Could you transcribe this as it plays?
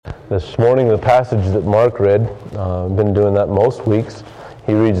This morning, the passage that Mark read, I've been doing that most weeks.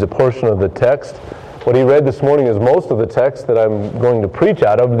 He reads a portion of the text. What he read this morning is most of the text that I'm going to preach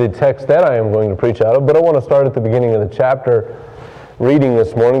out of, the text that I am going to preach out of, but I want to start at the beginning of the chapter reading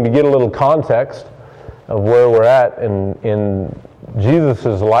this morning to get a little context of where we're at in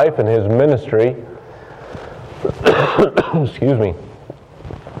Jesus' life and his ministry. Excuse me.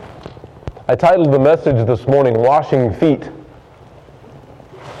 I titled the message this morning, Washing Feet.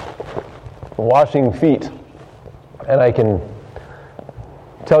 Washing feet. And I can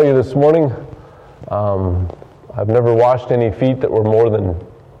tell you this morning, I've never washed any feet that were more than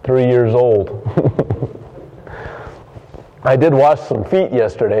 3 years old. I did wash some feet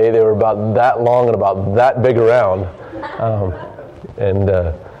yesterday. They were about that long and about that big around.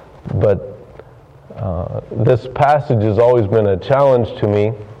 But this passage has always been a challenge to me.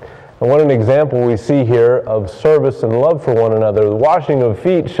 And what an example we see here of service and love for one another. The washing of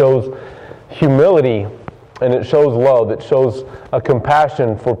feet shows humility, and it shows love. It shows a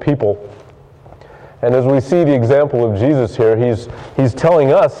compassion for people. And as we see the example of Jesus here, he's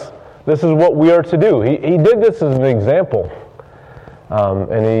telling us this is what we are to do. He did this as an example.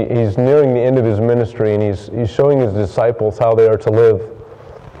 And he's nearing the end of his ministry, and he's showing his disciples how they are to live.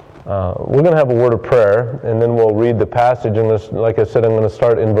 We're going to have a word of prayer, and then we'll read the passage. And like I said, I'm going to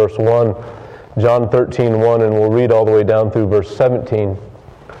start in verse 1, John 13:1, and we'll read all the way down through verse 17.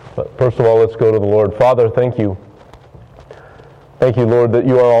 But first of all, let's go to the Lord. Father, thank you. Thank you, Lord, that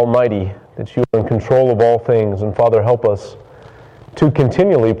you are almighty, that you are in control of all things. And Father, help us to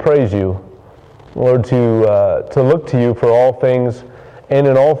continually praise you. Lord, to look to you for all things, and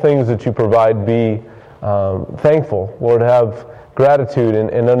in all things that you provide, be thankful. Lord, have gratitude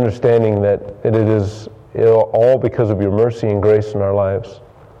and understanding that it is all because of your mercy and grace in our lives.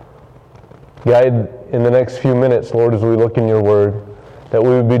 Guide in the next few minutes, Lord, as we look in your word, that we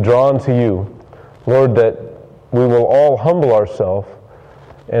would be drawn to you. Lord, that we will all humble ourselves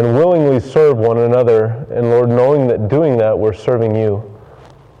and willingly serve one another. And Lord, knowing that doing that, we're serving you.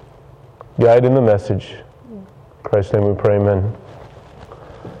 Guide in the message. In Christ's name we pray, amen.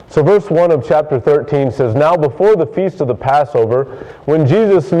 So verse 1 of chapter 13 says, Now before the feast of the Passover, when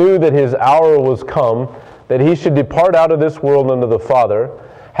Jesus knew that his hour was come, that he should depart out of this world unto the Father,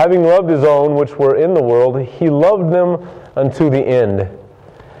 having loved his own which were in the world, he loved them unto the end.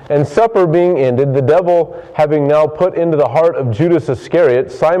 And supper being ended, the devil having now put into the heart of Judas Iscariot,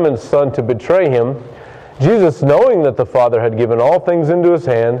 Simon's son, to betray him, Jesus, knowing that the Father had given all things into his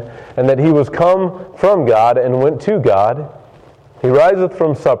hand, and that he was come from God and went to God, he riseth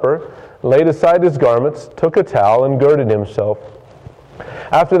from supper, laid aside his garments, took a towel, and girded himself.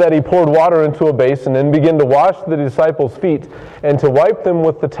 After that he poured water into a basin, and began to wash the disciples' feet, and to wipe them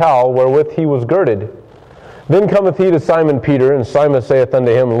with the towel wherewith he was girded. Then cometh he to Simon Peter, and Simon saith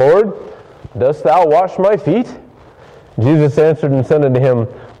unto him, Lord, dost thou wash my feet? Jesus answered and said unto him,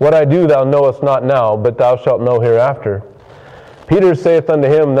 What I do thou knowest not now, but thou shalt know hereafter. Peter saith unto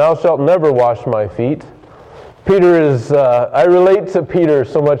him, Thou shalt never wash my feet. Peter is, I relate to Peter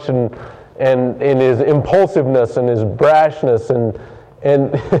so much in his impulsiveness and his brashness,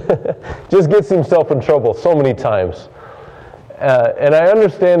 and just gets himself in trouble so many times. And I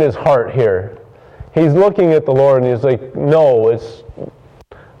understand his heart here. He's looking at the Lord and he's like, no,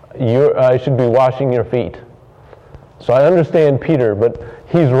 I should be washing your feet. So I understand Peter, but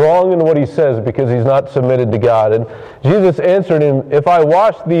he's wrong in what he says because he's not submitted to God. And Jesus answered him, If I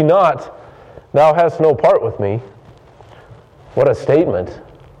wash thee not, thou hast no part with me. What a statement.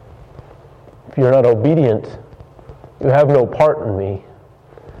 If you're not obedient, you have no part in me.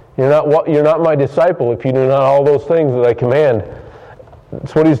 You're not my disciple if you do not all those things that I command.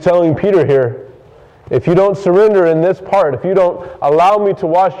 That's what he's telling Peter here. If you don't surrender in this part, if you don't allow me to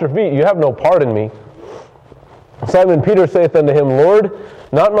wash your feet, you have no part in me. Simon Peter saith unto him, Lord,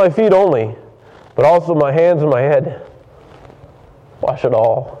 not my feet only, but also my hands and my head. Wash it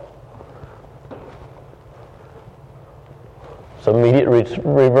all. It's immediate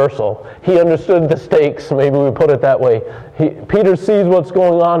reversal. He understood the stakes, maybe we put it that way. Peter sees what's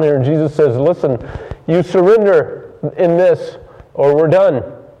going on here, and Jesus says, listen, you surrender in this, or we're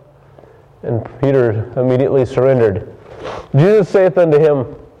done. And Peter immediately surrendered. Jesus saith unto him,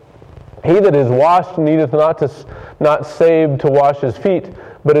 He that is washed needeth not save to wash his feet,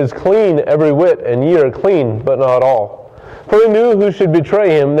 but is clean every whit, and ye are clean, but not all. For he knew who should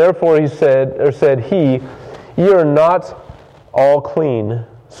betray him, therefore said he, Ye are not all clean.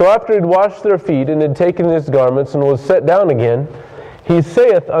 So after he had washed their feet, and had taken his garments, and was set down again, he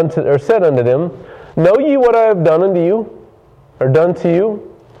said unto them, Know ye what I have done unto you, or done to you?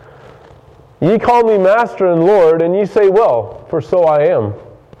 Ye call me Master and Lord, and ye say, Well, for so I am.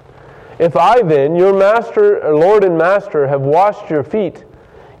 If I then, your master, or Lord and Master, have washed your feet,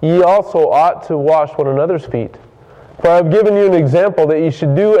 ye also ought to wash one another's feet. For I have given you an example that ye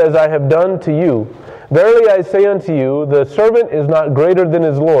should do as I have done to you. Verily I say unto you, the servant is not greater than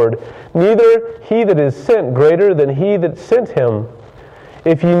his Lord, neither he that is sent greater than he that sent him.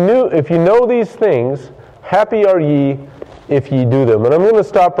 If you know these things, happy are ye if ye do them. And I'm going to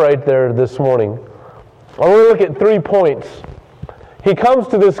stop right there this morning. I want to look at 3 points. He comes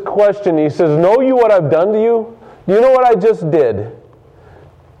to this question. He says, know you what I've done to you? Do you know what I just did?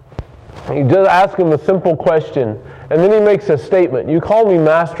 He just asks him a simple question. And then he makes a statement. You call me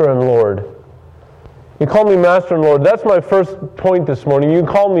Master and Lord. You call me Master and Lord. That's my first point this morning. You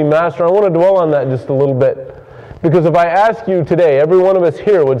call me Master. I want to dwell on that just a little bit. Because if I ask you today, every one of us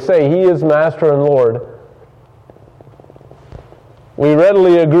here would say He is Master and Lord. We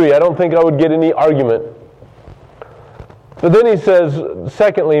readily agree. I don't think I would get any argument. But then he says,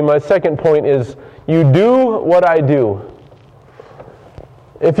 secondly, my second point is, you do what I do.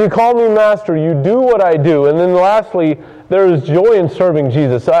 If you call me Master, you do what I do. And then lastly, there is joy in serving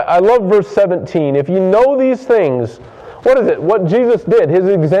Jesus. I love verse 17. If you know these things, what is it? What Jesus did, His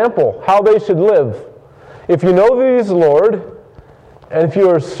example, how they should live. If you know these, Lord, and if you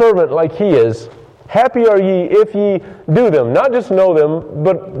are a servant like He is, happy are ye if ye do them. Not just know them,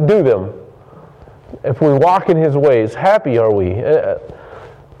 but do them. If we walk in His ways, happy are we. The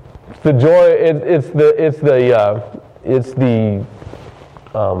joy.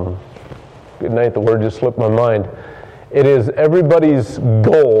 Good night. The word just slipped my mind. It is everybody's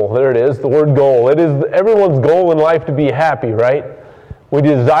goal. There it is. The word goal. It is everyone's goal in life to be happy, right? We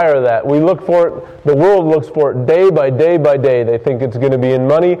desire that. We look for it. The world looks for it day by day by day. They think it's going to be in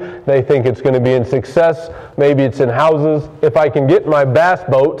money. They think it's going to be in success. Maybe it's in houses. If I can get my bass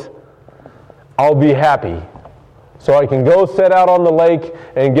boat, I'll be happy. So I can go set out on the lake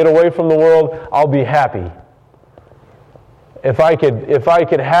and get away from the world, I'll be happy. If I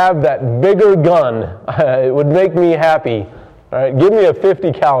could have that bigger gun, it would make me happy. All right, give me a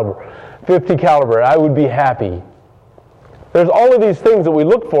 50 caliber, I would be happy. There's all of these things that we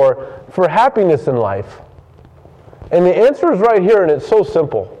look for happiness in life. And the answer is right here, and it's so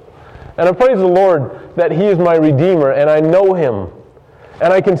simple. And I praise the Lord that He is my Redeemer, and I know Him.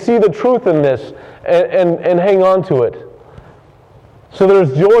 And I can see the truth in this and hang on to it. So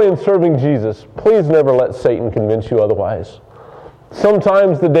there's joy in serving Jesus. Please never let Satan convince you otherwise.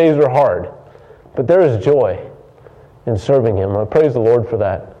 Sometimes the days are hard, but there is joy in serving Him. I praise the Lord for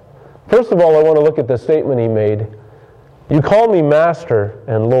that. First of all, I want to look at the statement He made. You call me Master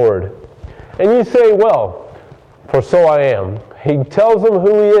and Lord. And you say, well, for so I am. He tells them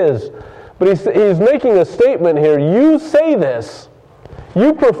who He is. But he's making a statement here. You say this.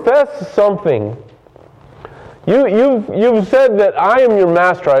 You profess something. You've said that I am your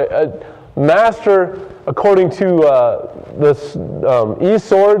master. Master, according to this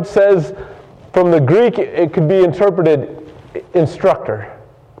eSword, says from the Greek it could be interpreted instructor.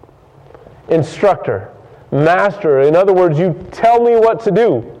 Instructor. Master. In other words, you tell me what to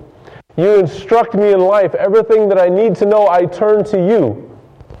do. You instruct me in life. Everything that I need to know, I turn to you.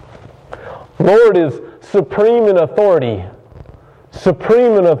 Lord is supreme in authority.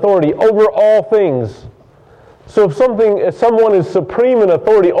 Supreme in authority over all things. So if someone is supreme in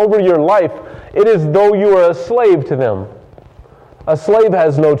authority over your life, it is though you are a slave to them. A slave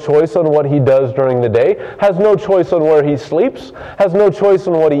has no choice on what he does during the day, has no choice on where he sleeps, has no choice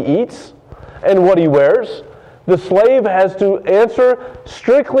on what he eats and what he wears. The slave has to answer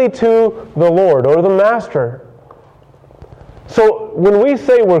strictly to the Lord or the Master. So when we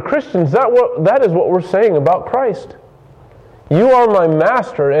say we're Christians, that is what we're saying about Christ. You are my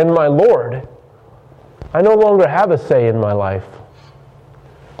Master and my Lord. I no longer have a say in my life.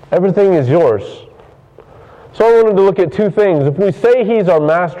 Everything is yours. So I wanted to look at two things. If we say He's our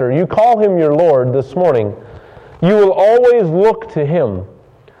Master, you call Him your Lord this morning, you will always look to Him.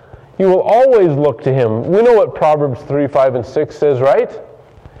 You will always look to Him. We know what Proverbs 3, 5, and 6 says, right?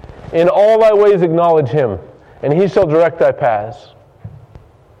 In all thy ways acknowledge Him, and He shall direct thy paths.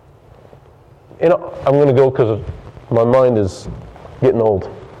 I'm going to go because my mind is getting old.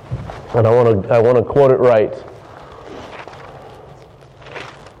 And I want to quote it right.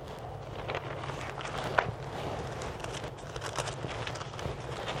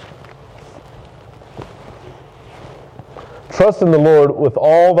 Trust in the Lord with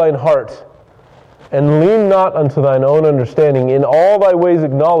all thine heart, and lean not unto thine own understanding. In all thy ways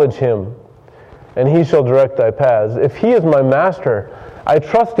acknowledge Him, and He shall direct thy paths. If He is my Master, I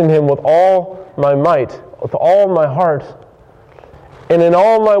trust in Him with all my might, with all my heart, and in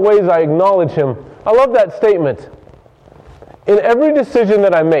all my ways I acknowledge Him. I love that statement. In every decision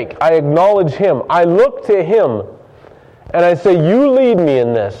that I make, I acknowledge Him. I look to Him and I say, you lead me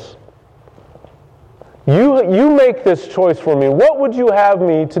in this. You make this choice for me. What would you have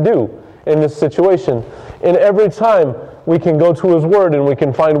me to do in this situation? And every time we can go to His Word and we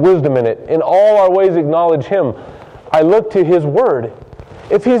can find wisdom in it. In all our ways acknowledge Him. I look to His Word.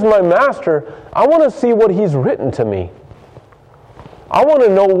 If He's my master, I want to see what He's written to me. I want to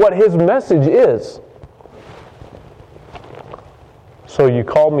know what His message is. So you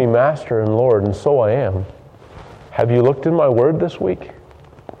call me Master and Lord, and so I am. Have you looked in my Word this week?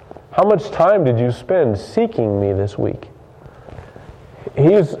 How much time did you spend seeking me this week? He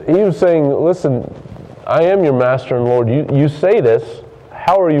was saying, listen, I am your Master and Lord. You say this.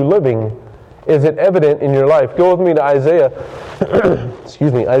 How are you living? Is it evident in your life? Go with me to Isaiah,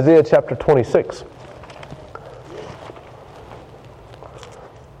 Isaiah chapter 26.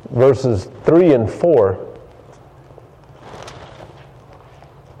 Verses 3 and 4.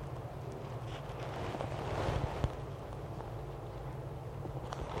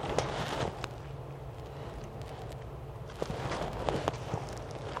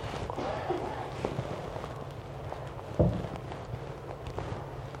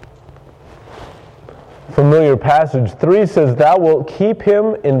 Familiar passage. 3 says, Thou wilt keep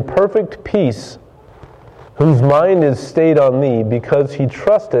him in perfect peace, whose mind is stayed on thee, because he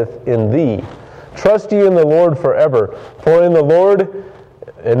trusteth in thee. Trust ye in the Lord forever. For in the Lord,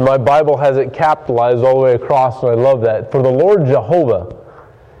 and my Bible has it capitalized all the way across, and I love that. For the Lord Jehovah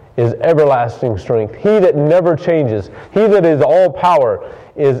is everlasting strength. He that never changes. He that is all power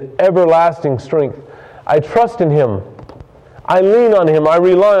is everlasting strength. I trust in Him. I lean on Him. I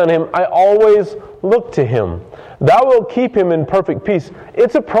rely on Him. I always look to Him. Thou wilt keep him in perfect peace.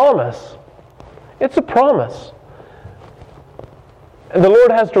 It's a promise. It's a promise. And the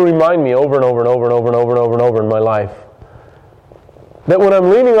Lord has to remind me over and over and over and over and over and over and over in my life that when I'm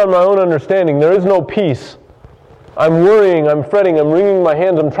leaning on my own understanding, there is no peace. I'm worrying, I'm fretting, I'm wringing my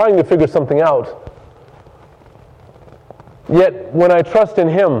hands, I'm trying to figure something out. Yet when I trust in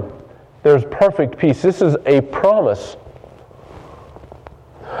Him, there's perfect peace. This is a promise.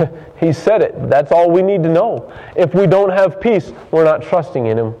 He said it. That's all we need to know. If we don't have peace, we're not trusting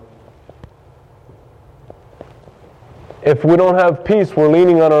in Him. If we don't have peace, we're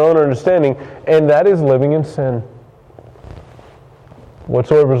leaning on our own understanding, and that is living in sin.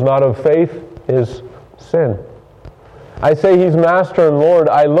 Whatsoever is not of faith is sin. I say He's Master and Lord.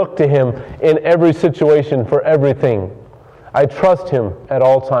 I look to Him in every situation for everything. I trust Him at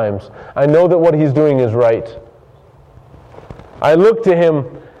all times. I know that what He's doing is right. I look to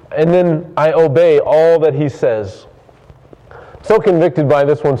Him, and then I obey all that He says. So convicted by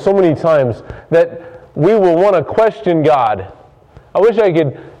this one so many times that we will want to question God. I wish I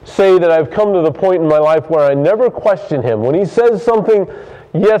could say that I've come to the point in my life where I never question Him. When He says something,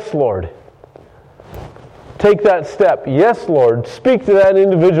 yes, Lord. Take that step. Yes, Lord. Speak to that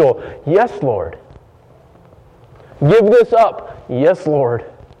individual. Yes, Lord. Give this up. Yes, Lord.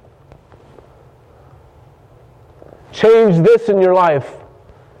 Change this in your life.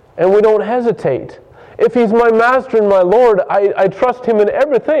 And we don't hesitate. If He's my Master and my Lord, I trust Him in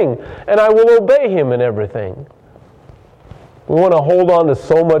everything, and I will obey Him in everything. We want to hold on to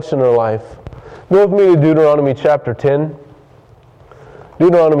so much in our life. Go with me to Deuteronomy chapter 10.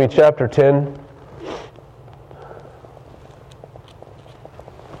 Deuteronomy chapter 10.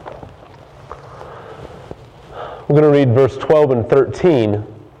 We're going to read verse 12 and 13.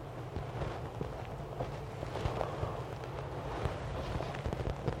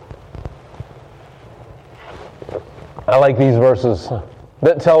 I like these verses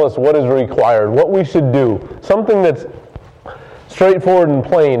that tell us what is required, what we should do. Something that's straightforward and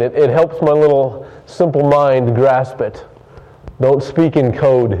plain. It helps my little simple mind grasp it. Don't speak in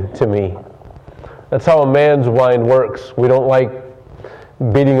code to me. That's how a man's mind works. We don't like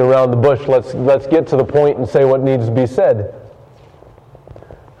beating around the bush. Let's get to the point and say what needs to be said.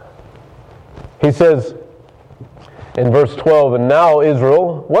 He says in verse 12, And now,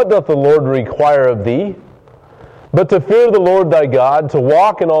 Israel, what doth the Lord require of thee? But to fear the Lord thy God, to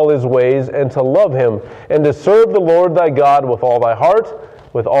walk in all His ways, and to love Him, and to serve the Lord thy God with all thy heart,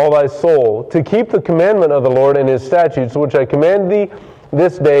 with all thy soul, to keep the commandment of the Lord and His statutes, which I command thee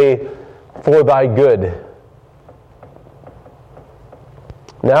this day for thy good.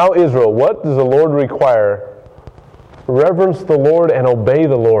 Now, Israel, what does the Lord require? Reverence the Lord and obey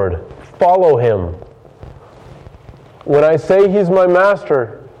the Lord. Follow Him. When I say He's my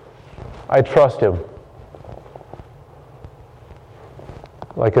Master, I trust Him.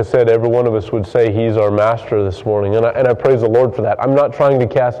 Like I said, every one of us would say He's our master this morning, and I praise the Lord for that. I'm not trying to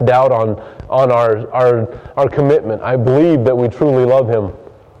cast doubt on our commitment. I believe that we truly love Him.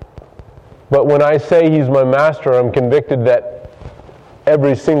 But when I say He's my master, I'm convicted that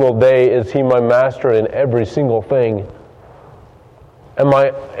every single day is He my master in every single thing. Am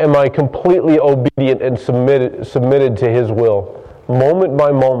I completely obedient and submitted to His will, moment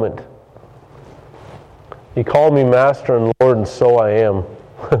by moment? He called me Master and Lord, and so I am.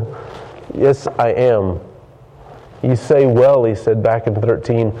 Yes, I am. You say well, He said back in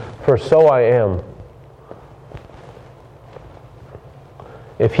 13, for so I am.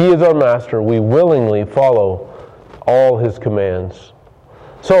 If He is our Master, we willingly follow all His commands.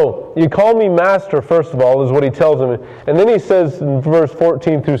 So, you call me Master, first of all, is what He tells him. And then He says in verse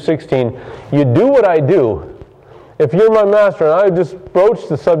 14 through 16, you do what I do. If you're my Master, and I just broached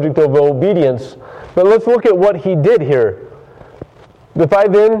the subject of obedience, but let's look at what He did here. If I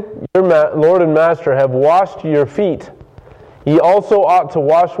then, your Lord and Master, have washed your feet, ye also ought to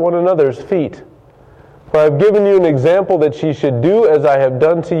wash one another's feet. For I have given you an example that ye should do as I have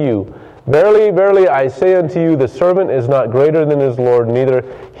done to you. Verily, verily, I say unto you, the servant is not greater than his Lord, neither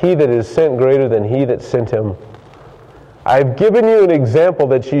he that is sent greater than he that sent him. I have given you an example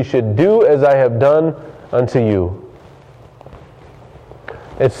that ye should do as I have done unto you.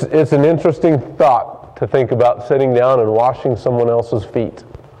 It's an interesting thought to think about sitting down and washing someone else's feet.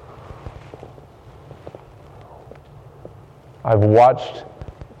 I've watched,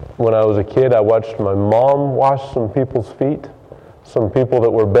 when I was a kid, I watched my mom wash some people's feet, some people that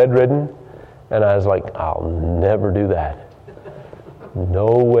were bedridden, and I was like, I'll never do that. No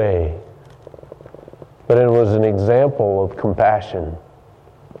way. But it was an example of compassion.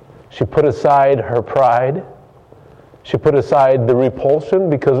 She put aside her pride. She put aside the repulsion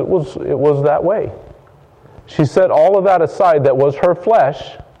because it was that way. She set all of that aside that was her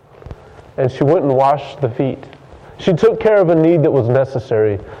flesh, and she went and washed the feet. She took care of a need that was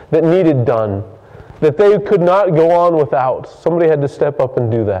necessary, that needed done, that they could not go on without. Somebody had to step up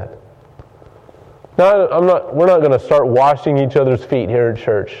and do that. Now, we're not going to start washing each other's feet here at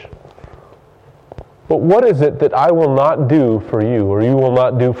church. But what is it that I will not do for you, or you will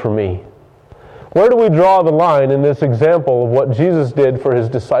not do for me? Where do we draw the line in this example of what Jesus did for His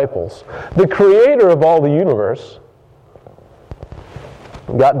disciples? The Creator of all the universe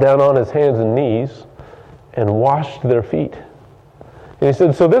got down on His hands and knees and washed their feet. And He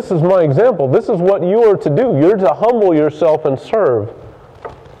said, so this is my example. This is what you are to do. You're to humble yourself and serve.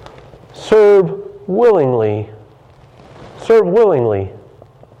 Serve willingly. Serve willingly.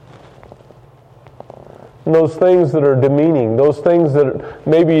 And those things that are demeaning, those things that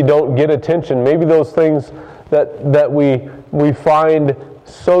maybe you don't get attention, maybe those things that we find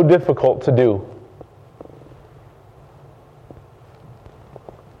so difficult to do.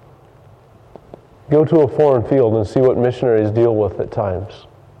 Go to a foreign field and see what missionaries deal with at times.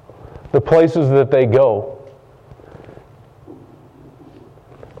 The places that they go.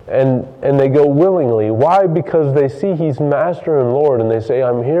 And they go willingly. Why? Because they see He's Master and Lord, and they say,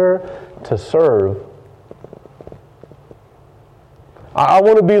 I'm here to serve. I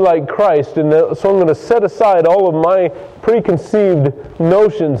want to be like Christ, and so I'm going to set aside all of my preconceived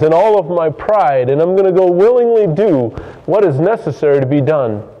notions and all of my pride, and I'm going to go willingly do what is necessary to be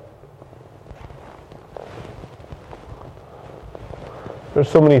done. There's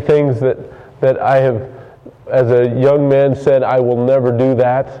so many things that I have, as a young man, said, I will never do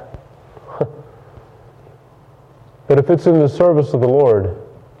that. But if it's in the service of the Lord,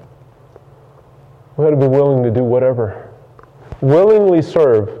 we ought to be willing to do whatever. Willingly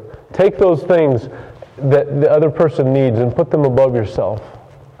serve. Take those things that the other person needs and put them above yourself.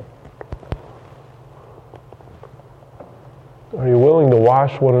 Are you willing to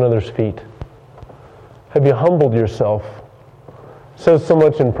wash one another's feet? Have you humbled yourself? It says so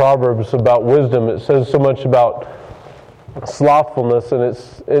much in Proverbs about wisdom. It says so much about slothfulness, and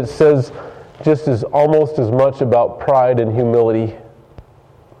it says just almost as much about pride and humility.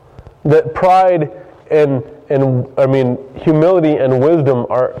 That pride and humility and wisdom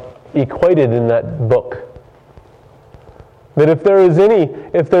are equated in that book. That if there's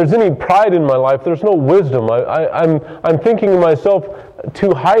any pride in my life, there's no wisdom. I'm thinking of myself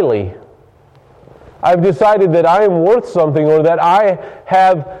too highly. I've decided that I am worth something, or that I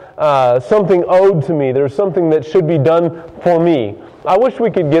have something owed to me. There's something that should be done for me. I wish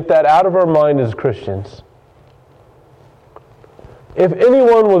we could get that out of our mind as Christians. If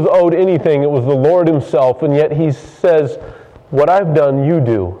anyone was owed anything, it was the Lord Himself, and yet He says, what I've done, you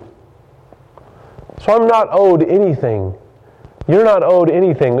do. So I'm not owed anything. You're not owed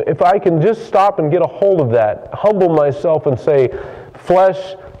anything. If I can just stop and get a hold of that, humble myself and say,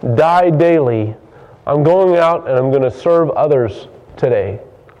 flesh, die daily. I'm going out and I'm going to serve others today.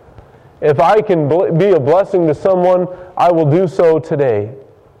 If I can be a blessing to someone, I will do so today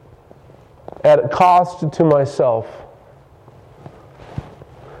at a cost to myself.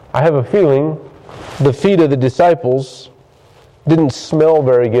 I have a feeling the feet of the disciples didn't smell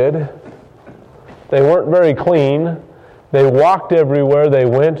very good. They weren't very clean. They walked everywhere they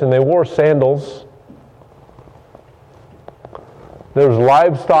went, and they wore sandals. There's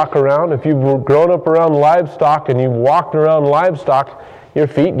livestock around. If you've grown up around livestock and you've walked around livestock, your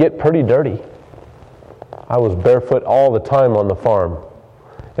feet get pretty dirty. I was barefoot all the time on the farm.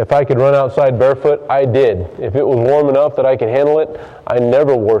 If I could run outside barefoot, I did. If it was warm enough that I could handle it, I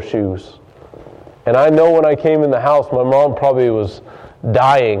never wore shoes. And I know when I came in the house, my mom probably was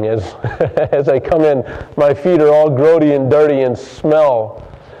dying as as I come in. My feet are all grody and dirty and smell.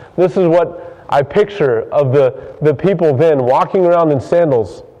 This is what I picture of the people then walking around in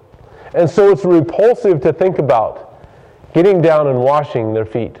sandals. And so it's repulsive to think about getting down and washing their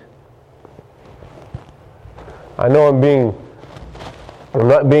feet. I know I'm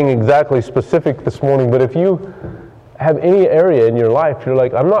not being exactly specific this morning, but if you have any area in your life, you're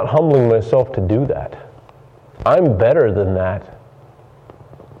like, I'm not humbling myself to do that. I'm better than that.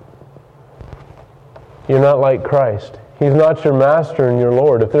 You're not like Christ. He's not your master and your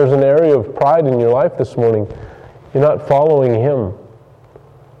Lord. If there's an area of pride in your life this morning, you're not following Him.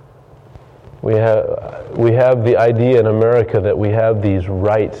 We have the idea in America that we have these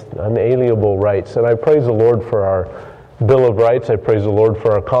rights, unalienable rights, and I praise the Lord for our Bill of Rights. I praise the Lord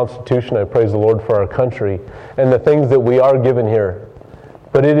for our Constitution. I praise the Lord for our country and the things that we are given here.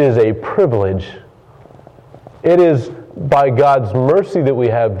 But it is a privilege. It is by God's mercy that we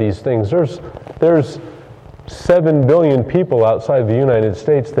have these things. There's 7 billion people outside the United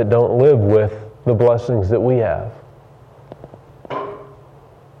States that don't live with the blessings that we have.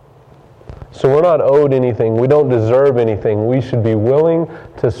 So we're not owed anything. We don't deserve anything. We should be willing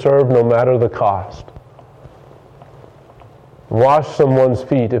to serve no matter the cost. Wash someone's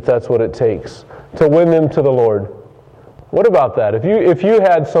feet if that's what it takes to win them to the Lord. What about that? If you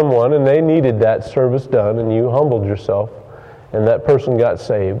had someone and they needed that service done and you humbled yourself and that person got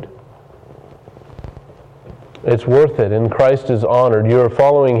saved, it's worth it, and Christ is honored. You are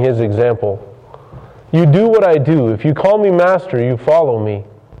following His example. You do what I do. If you call me master, you follow me.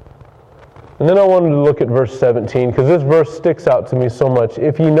 And then I wanted to look at verse 17, because this verse sticks out to me so much.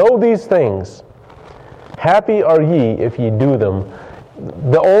 If ye know these things, happy are ye if ye do them.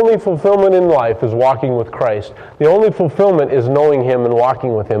 The only fulfillment in life is walking with Christ. The only fulfillment is knowing Him and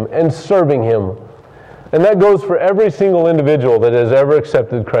walking with Him and serving Him. And that goes for every single individual that has ever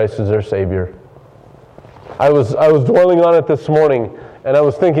accepted Christ as their Savior. I was dwelling on it this morning, and I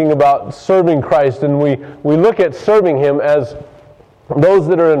was thinking about serving Christ, and we look at serving Him as those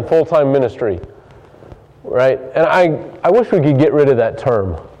that are in full-time ministry, right? And I wish we could get rid of that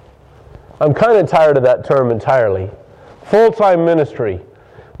term. I'm kind of tired of that term entirely. Full-time ministry.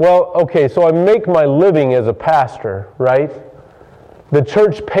 Well, okay, so I make my living as a pastor, right? The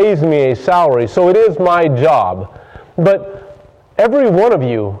church pays me a salary, so it is my job. But every one of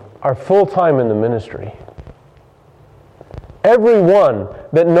you are full-time in the ministry. Everyone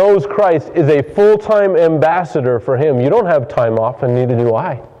that knows Christ is a full-time ambassador for Him. You don't have time off, and neither do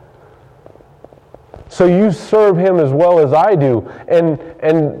I. So you serve Him as well as I do,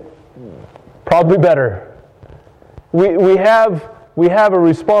 and probably better. We have a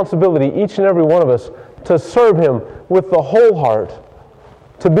responsibility, each and every one of us, to serve Him with the whole heart,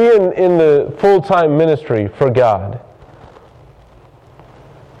 to be in the full-time ministry for God.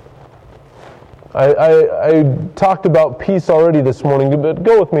 I talked about peace already this morning, but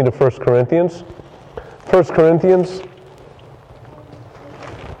go with me to 1 Corinthians. 1 Corinthians.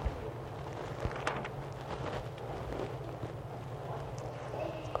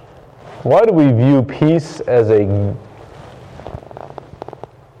 Why do we view peace as a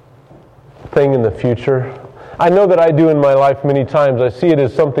thing in the future? I know that I do in my life many times. I see it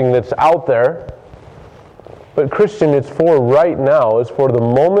as something that's out there. But Christian, it's for right now. It's for the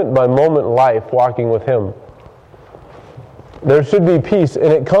moment-by-moment life walking with Him. There should be peace, and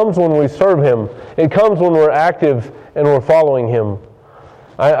it comes when we serve Him. It comes when we're active and we're following Him.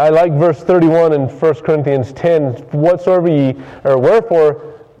 I like verse 31 in 1 Corinthians 10. Wherefore,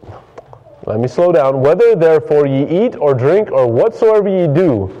 let me slow down. Whether therefore ye eat or drink or whatsoever ye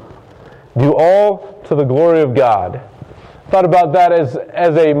do all to the glory of God. Thought about that as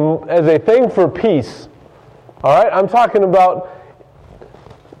a thing for peace. All right, I'm talking about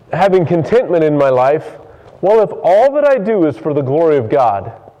having contentment in my life Well, if all that I do is for the glory of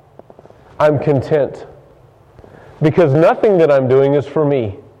God, I'm content. Because nothing that I'm doing is for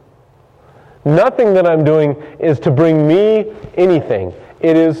me. Nothing that I'm doing is to bring me anything.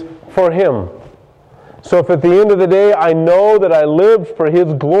 It is for Him. So if at the end of the day I know that I lived for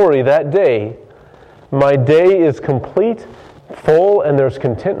His glory that day, my day is complete, full, and there's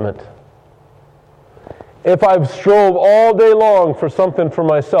contentment. If I've strove all day long for something for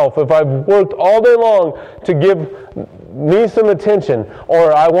myself, if I've worked all day long to give me some attention,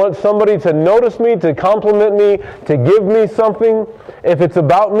 or I want somebody to notice me, to compliment me, to give me something, if it's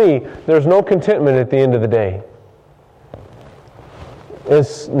about me, there's no contentment at the end of the day.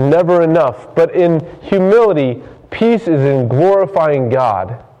 It's never enough. But in humility, peace is in glorifying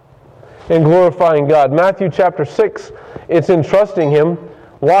God. In glorifying God. Matthew chapter 6, it's in trusting Him,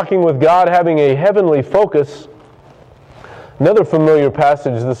 walking with God, having a heavenly focus. Another familiar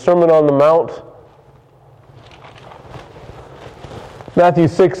passage, the Sermon on the Mount. Matthew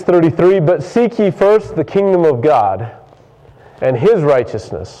 6:33, but seek ye first the kingdom of God and His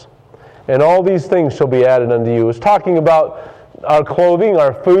righteousness, and all these things shall be added unto you. It's talking about our clothing,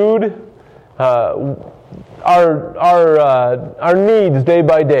 our food, our needs day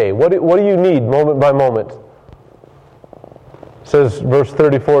by day. What do you need moment by moment? It says, verse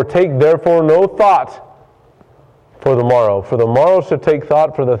 34, take therefore no thought for the morrow, for the morrow shall take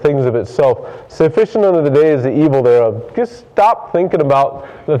thought for the things of itself. Sufficient unto the day is the evil thereof. Just stop thinking about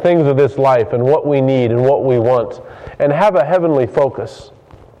the things of this life and what we need and what we want, and have a heavenly focus.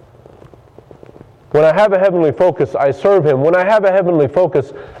 When I have a heavenly focus, I serve Him. When I have a heavenly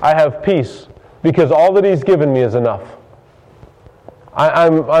focus, I have peace, because all that He's given me is enough.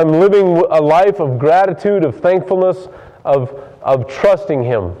 I'm living a life of gratitude, of thankfulness, of trusting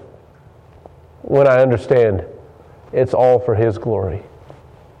Him when I understand it's all for His glory.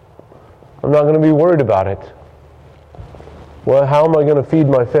 I'm not going to be worried about it. Well, how am I going to feed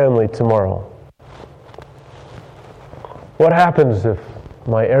my family tomorrow? What happens if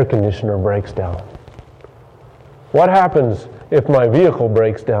my air conditioner breaks down? What happens if my vehicle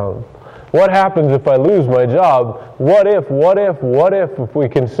breaks down? What happens if I lose my job? What if?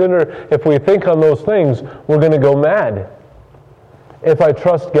 If we think on those things, we're going to go mad. If I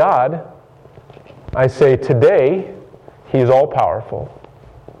trust God, I say today, He's all-powerful.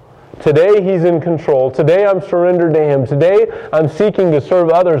 Today, He's in control. Today, I'm surrendered to Him. Today, I'm seeking to serve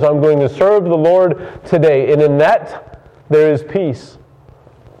others. I'm going to serve the Lord today. And in that, there is peace.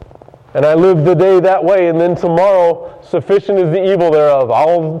 And I live the day that way, and then tomorrow, sufficient is the evil thereof.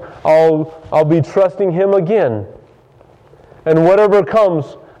 I'll be trusting Him again. And whatever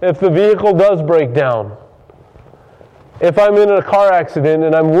comes, if the vehicle does break down, if I'm in a car accident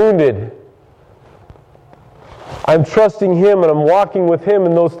and I'm wounded, I'm trusting Him and I'm walking with Him,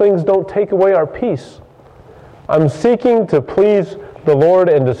 and those things don't take away our peace. I'm seeking to please the Lord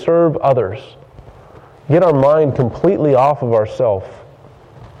and to serve others. Get our mind completely off of ourselves.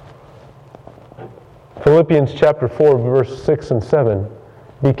 Philippians chapter 4, verse 6 and 7.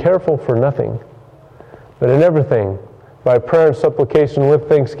 Be careful for nothing, but in everything, by prayer and supplication with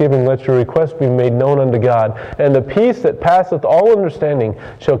thanksgiving, let your requests be made known unto God. And the peace that passeth all understanding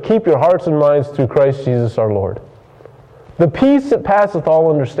shall keep your hearts and minds through Christ Jesus our Lord. The peace that passeth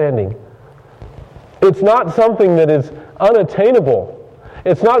all understanding. It's not something that is unattainable.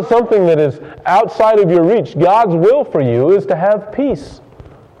 It's not something that is outside of your reach. God's will for you is to have peace.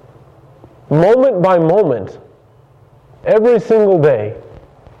 Moment by moment, every single day,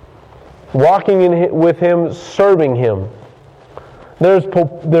 walking with Him, serving Him. There's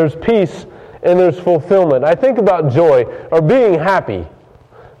peace and there's fulfillment. I think about joy, or being happy.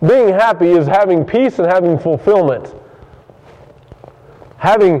 Being happy is having peace and having fulfillment.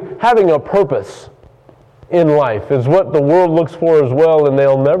 Having a purpose in life is what the world looks for as well, and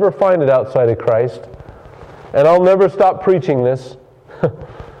they'll never find it outside of Christ. And I'll never stop preaching this.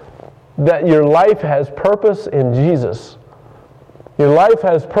 That your life has purpose in Jesus. Your life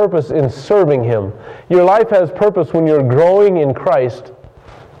has purpose in serving Him. Your life has purpose when you're growing in Christ.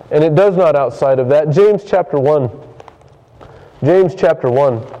 And it does not outside of that. James chapter 1. James chapter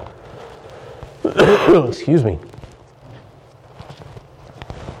 1. Excuse me.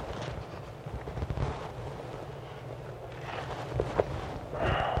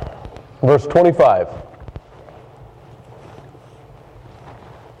 Verse 25.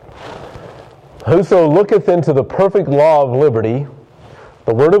 Whoso looketh into the perfect law of liberty,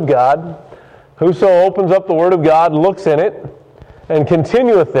 the Word of God, whoso opens up the Word of God, looks in it, and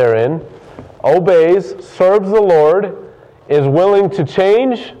continueth therein, obeys, serves the Lord, is willing to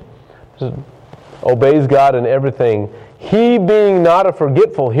change, obeys God in everything He being not a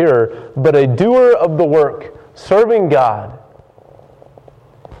forgetful hearer, but a doer of the work, serving God.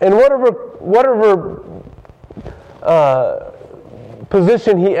 And whatever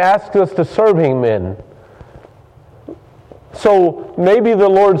position He asks us to serve Him in. So maybe the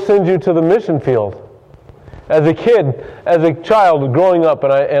Lord sends you to the mission field. As a kid, as a child growing up,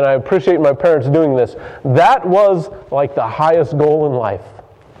 and I appreciate my parents doing this, that was like the highest goal in life.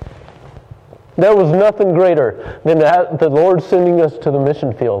 There was nothing greater than the Lord sending us to the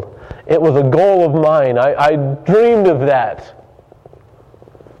mission field. It was a goal of mine. I dreamed of that.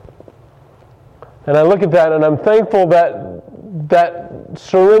 And I look at that and I'm thankful that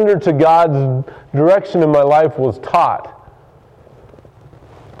surrender to God's direction in my life was taught.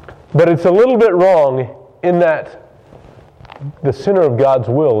 But it's a little bit wrong in that the center of God's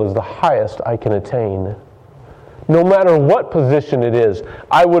will is the highest I can attain. No matter what position it is,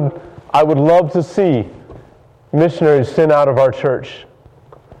 I would love to see missionaries sent out of our church.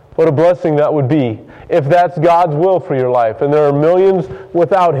 What a blessing that would be if that's God's will for your life. And there are millions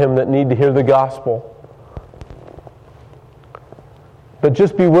without Him that need to hear the gospel. But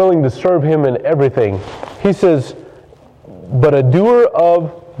just be willing to serve Him in everything. He says, but a doer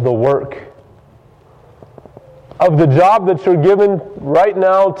of the work. Of the job that you're given right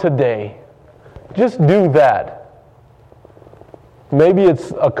now, today. Just do that. Maybe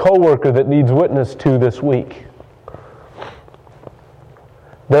it's a coworker that needs witness to this week.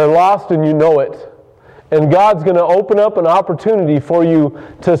 They're lost and you know it. And God's going to open up an opportunity for you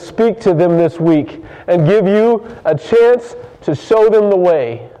to speak to them this week and give you a chance to show them the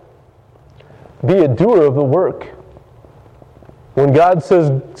way. Be a doer of the work. When God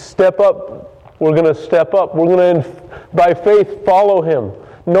says step up, we're going to step up. We're going to, by faith, follow Him,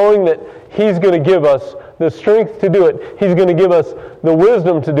 knowing that He's going to give us the strength to do it. He's going to give us the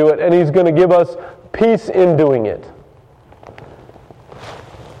wisdom to do it, and He's going to give us peace in doing it.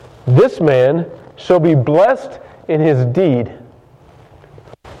 This man shall be blessed in his deed.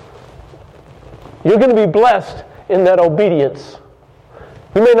 You're going to be blessed in that obedience.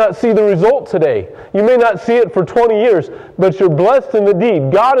 You may not see the result today. You may not see it for 20 years, but you're blessed in the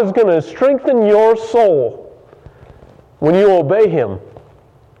deed. God is going to strengthen your soul when you obey Him.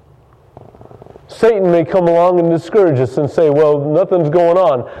 Satan may come along and discourage us and say, well, nothing's going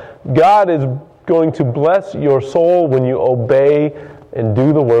on. God is going to bless your soul when you obey and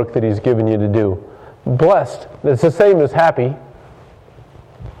do the work that He's given you to do. Blessed. It's the same as happy.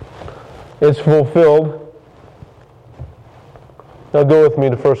 It's fulfilled. Now go with me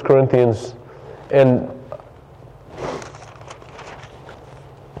to 1 Corinthians and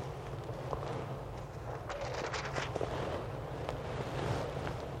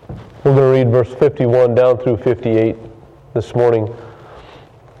we're going to read verse 51 down through 58 this morning.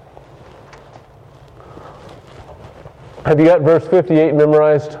 Have you got verse 58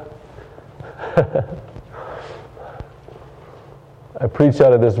 memorized? I preach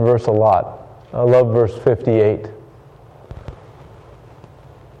out of this verse a lot. I love verse 58.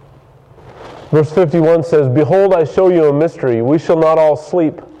 Verse 51 says, behold, I show you a mystery. We shall not all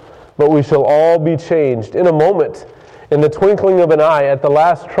sleep, but we shall all be changed in a moment, in the twinkling of an eye, at the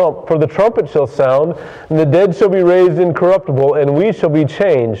last trump. For the trumpet shall sound, and the dead shall be raised incorruptible, and we shall be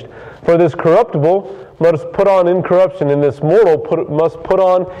changed. For this corruptible must put on incorruption, and this mortal must put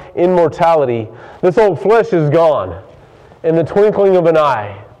on immortality. This old flesh is gone in the twinkling of an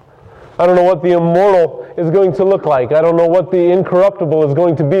eye. I don't know what the immortal is going to look like. I don't know what the incorruptible is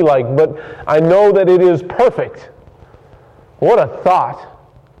going to be like, but I know that it is perfect. What a thought.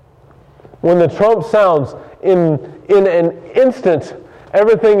 When the trump sounds, in an instant,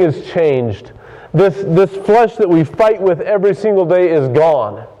 everything is changed. This flesh that we fight with every single day is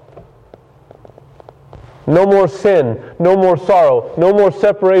gone. No more sin, no more sorrow, no more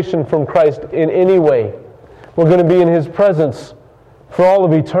separation from Christ in any way. We're going to be in His presence for all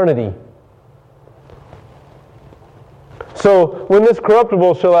of eternity. So, when this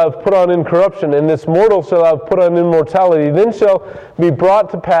corruptible shall have put on incorruption, and this mortal shall have put on immortality, then shall be brought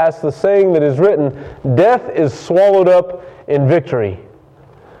to pass the saying that is written, death is swallowed up in victory.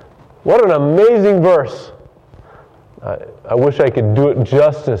 What an amazing verse. I wish I could do it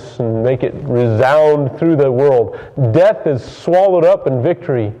justice and make it resound through the world. Death is swallowed up in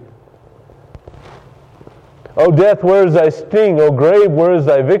victory. O death, where is thy sting? O grave, where is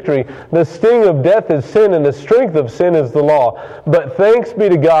thy victory? The sting of death is sin, and the strength of sin is the law. But thanks be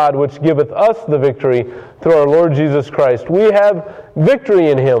to God, which giveth us the victory through our Lord Jesus Christ. We have victory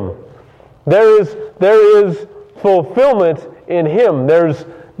in Him. There is fulfillment in Him.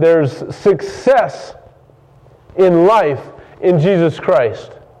 There's success in life in Jesus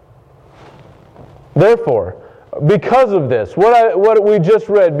Christ. Therefore, Because of this, what we just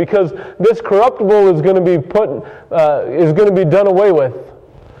read, because this corruptible is going to be done away with.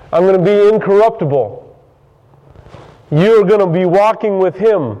 I'm going to be incorruptible. You're going to be walking with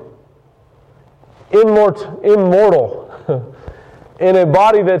Him, immortal, in a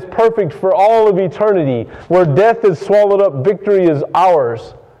body that's perfect for all of eternity, where death is swallowed up, victory is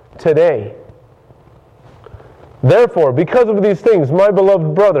ours today. Therefore, because of these things, my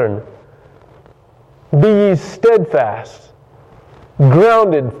beloved brethren, be ye steadfast,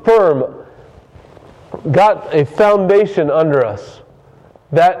 grounded, firm, got a foundation under us.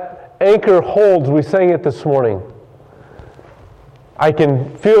 That anchor holds, we sang it this morning. I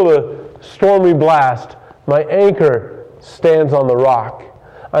can feel the stormy blast. My anchor stands on the rock.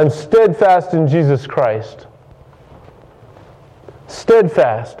 I'm steadfast in Jesus Christ.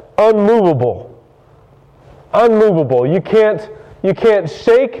 Steadfast, unmovable. Unmovable. You can't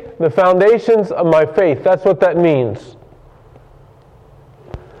shake the foundations of my faith. That's what that means.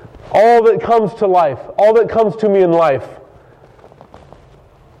 All that comes to life, all that comes to me in life,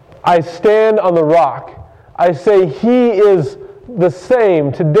 I stand on the rock. I say He is the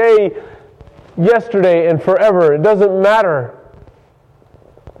same today, yesterday, and forever. It doesn't matter.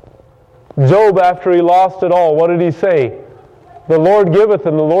 Job, after he lost it all, what did he say? The Lord giveth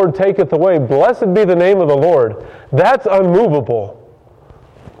and the Lord taketh away. Blessed be the name of the Lord. That's unmovable.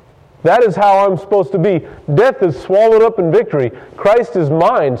 That is how I'm supposed to be. Death is swallowed up in victory. Christ is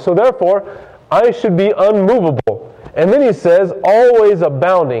mine. So therefore, I should be unmovable. And then he says, always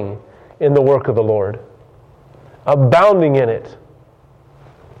abounding in the work of the Lord. Abounding in it.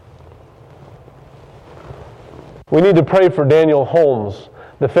 We need to pray for Daniel Holmes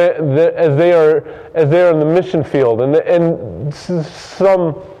as they are in the mission field and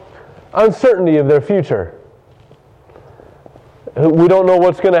some uncertainty of their future. We don't know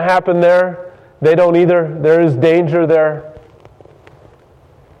what's going to happen there. They don't either. There is danger there.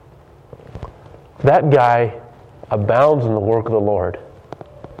 That guy abounds in the work of the Lord.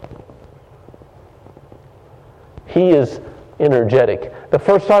 He is energetic. The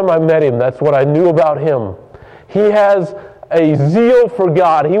first time I met him, that's what I knew about him. He has a zeal for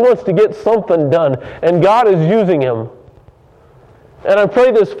God. He wants to get something done, and God is using him. And I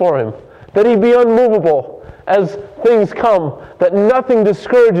pray this for him, that he be unmovable as things come, that nothing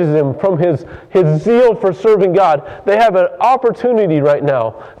discourages him from his zeal for serving God. They have an opportunity right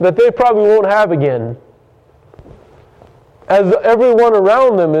now that they probably won't have again. As everyone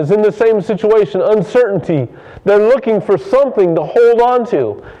around them is in the same situation, uncertainty, they're looking for something to hold on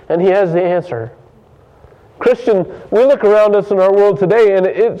to, and he has the answer. Christian, we look around us in our world today, and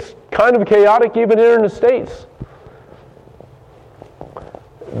it's kind of chaotic even here in the States.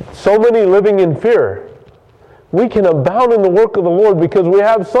 So many living in fear. We can abound in the work of the Lord because we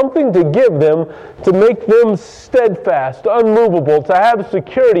have something to give them to make them steadfast, unmovable, to have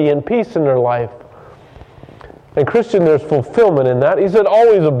security and peace in their life. And Christian, there's fulfillment in that. He said,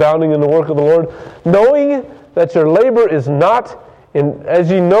 always abounding in the work of the Lord, knowing that your labor is not in,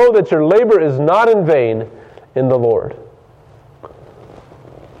 as you know that your labor is not in vain in the Lord.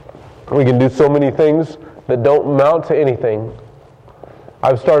 We can do so many things that don't amount to anything.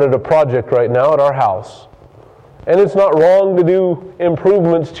 I've started a project right now at our house. And it's not wrong to do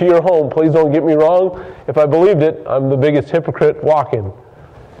improvements to your home. Please don't get me wrong. If I believed it, I'm the biggest hypocrite walking.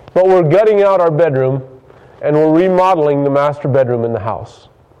 But we're gutting out our bedroom, and we're remodeling the master bedroom in the house.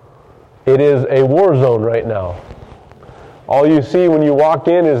 It is a war zone right now. All you see when you walk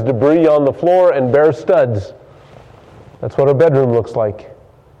in is debris on the floor and bare studs. That's what a bedroom looks like.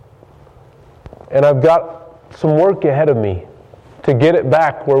 And I've got some work ahead of me to get it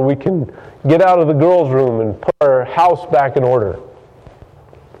back where we can get out of the girls' room and put our house back in order.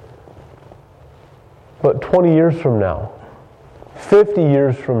 But 20 years from now, 50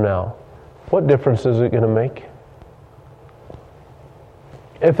 years from now, what difference is it going to make?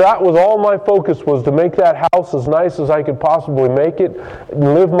 If that was all my focus, was to make that house as nice as I could possibly make it,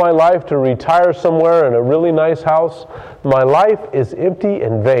 live my life to retire somewhere in a really nice house, my life is empty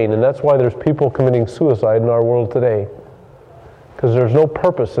and vain. And that's why there's people committing suicide in our world today. Because there's no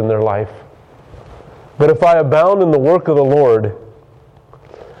purpose in their life. But if I abound in the work of the Lord,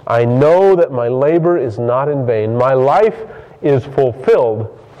 I know that my labor is not in vain. My life is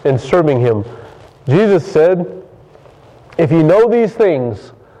fulfilled in serving Him. Jesus said, if you know these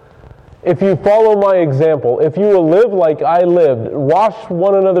things, if you follow my example, if you will live like I lived, wash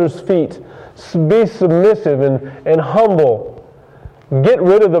one another's feet, be submissive and humble, get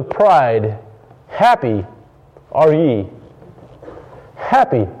rid of the pride, happy are ye.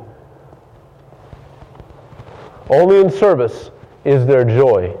 Happy. Only in service is there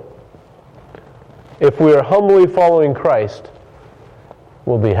joy. if we are humbly following Christ,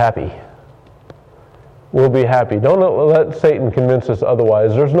 we'll be happy. We'll be happy. Don't let Satan convince us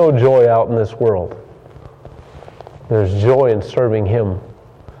otherwise. There's no joy out in this world. There's joy in serving Him.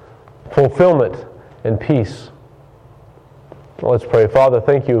 Fulfillment and peace. Let's pray. Father,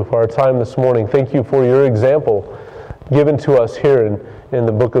 thank you for our time this morning. Thank you for your example given to us here in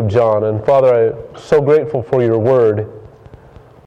the book of John. And Father, I'm so grateful for your word.